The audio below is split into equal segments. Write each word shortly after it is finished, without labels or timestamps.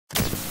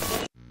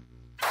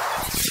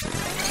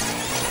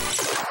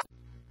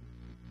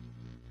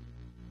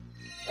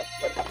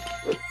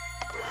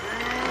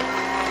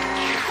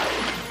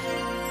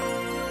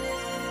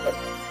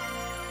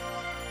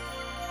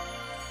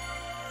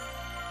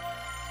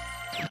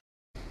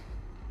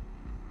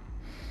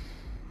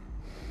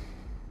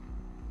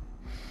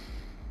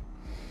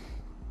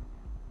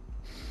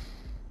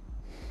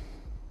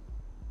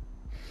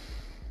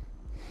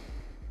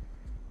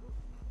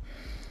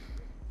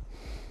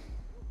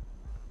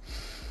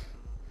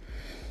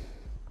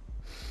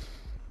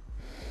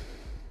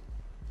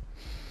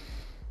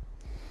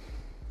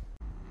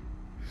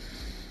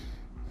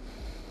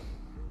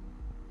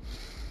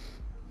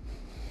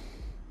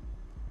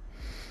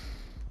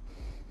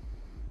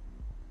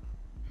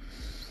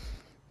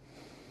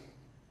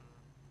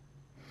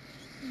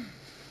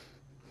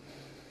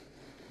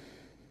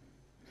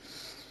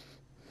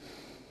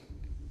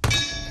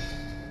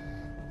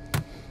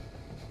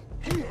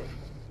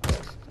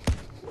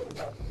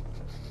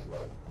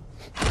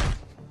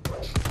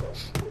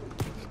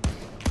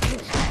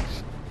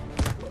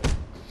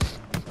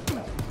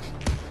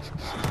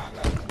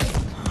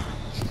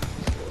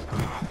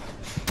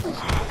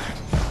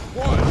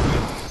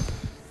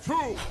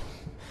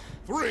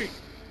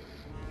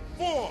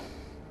4.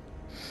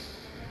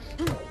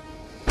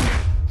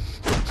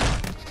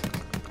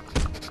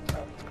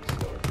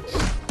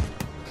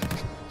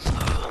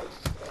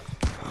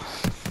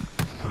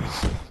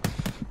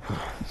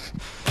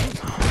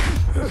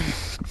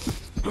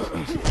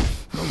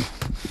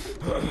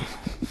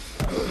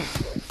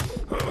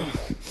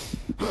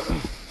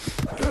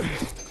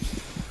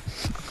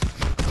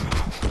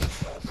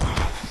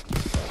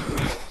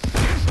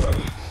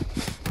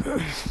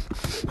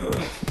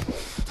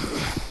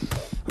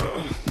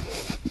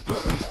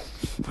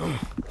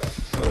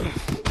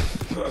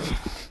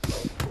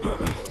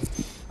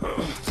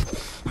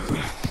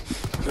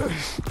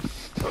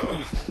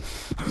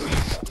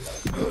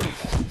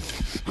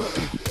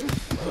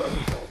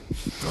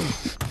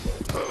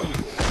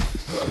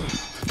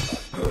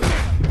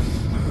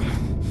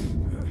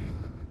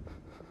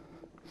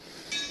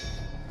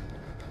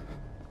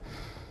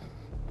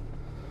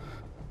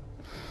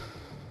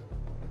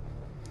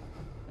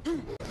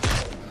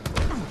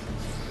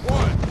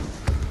 One,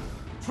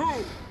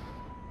 2,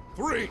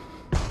 3,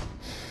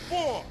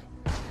 4,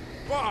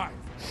 5,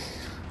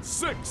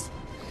 6,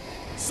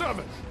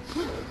 7.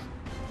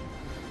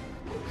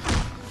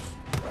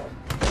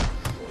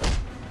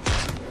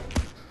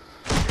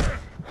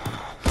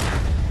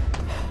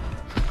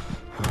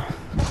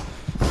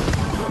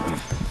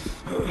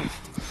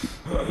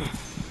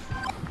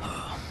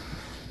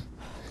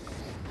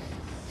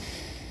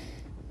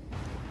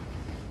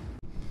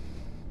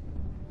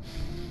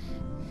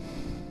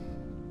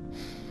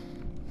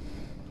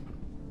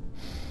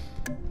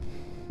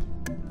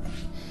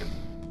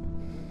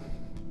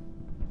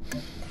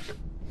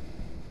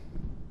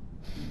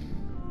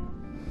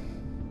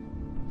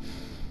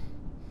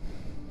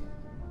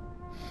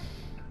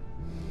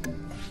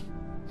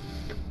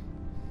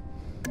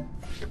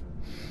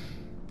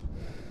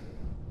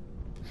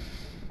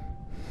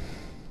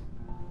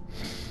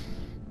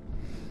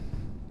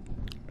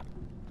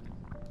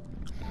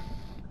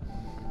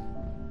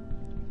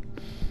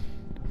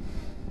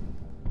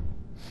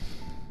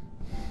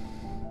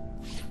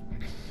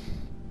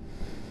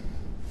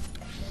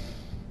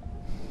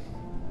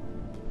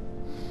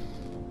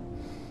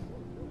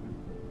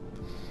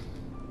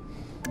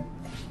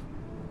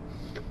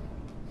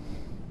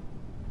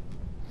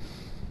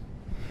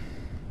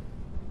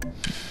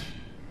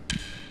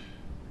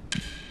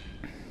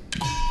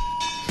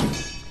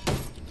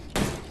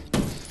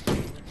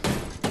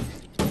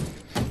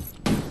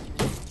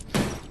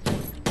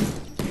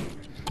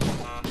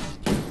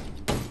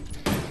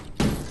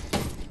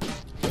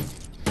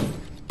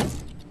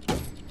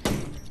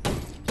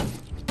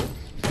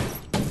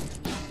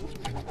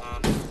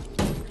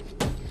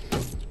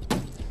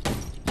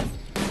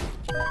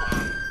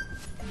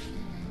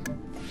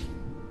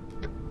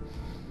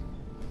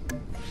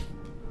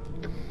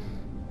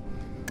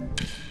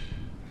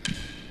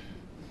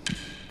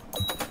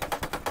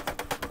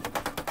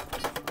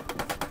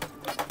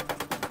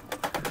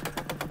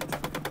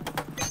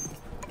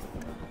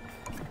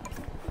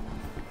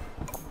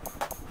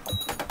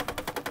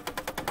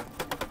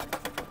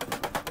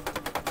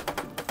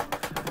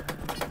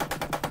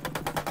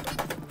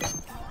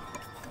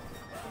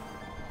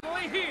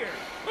 Here,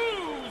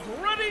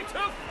 who's ready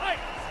to fight?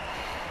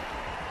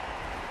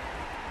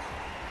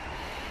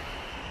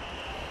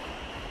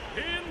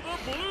 In the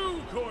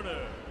blue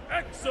corner,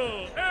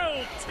 Axel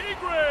El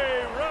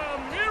Tigre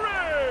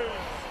Ramirez.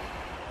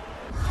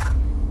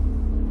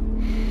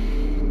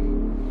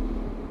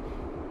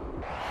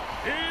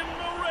 In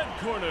the red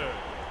corner,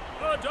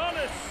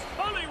 Adonis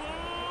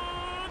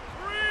Hollywood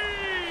 3.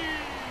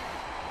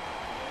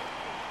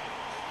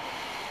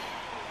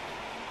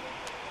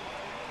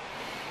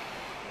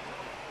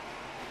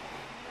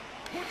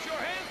 Put your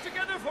hands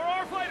together for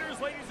our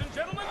fighters, ladies and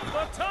gentlemen.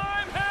 The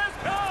time has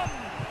come.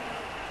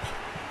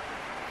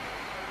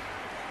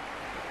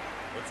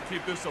 Let's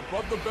keep this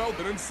above the belt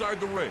and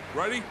inside the ring.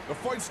 Ready? The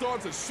fight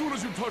starts as soon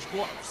as you touch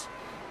gloves.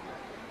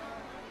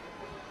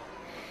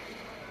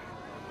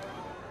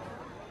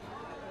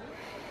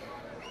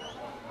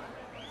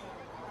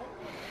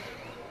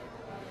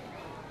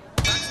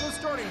 That's the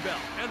starting bell,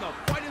 and the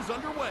fight is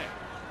underway.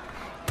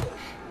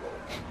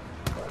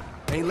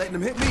 Ain't letting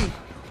him hit me.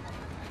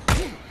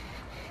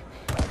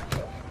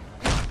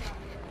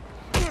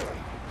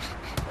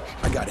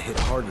 I gotta hit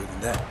harder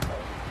than that.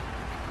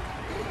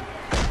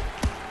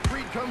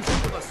 Creed comes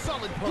in with a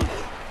solid punch.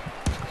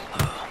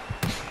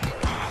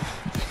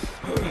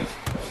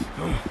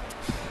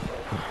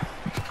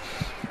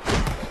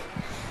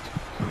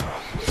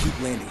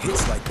 Keep landing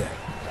hits like that.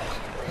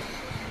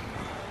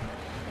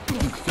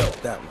 You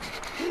felt that one.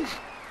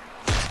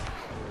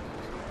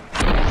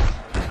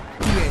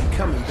 You ain't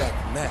coming back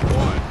from that.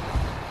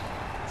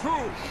 1,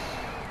 2,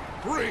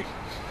 3.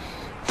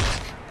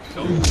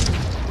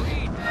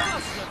 Creed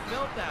must have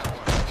felt that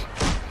one.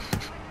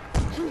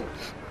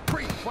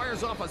 Creed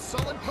fires off a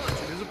solid punch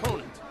at his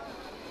opponent.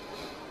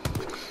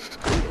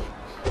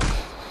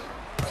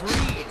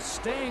 Creed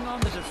staying on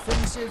the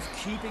defensive,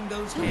 keeping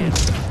those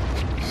hands up.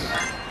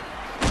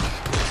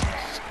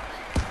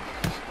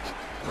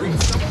 Creed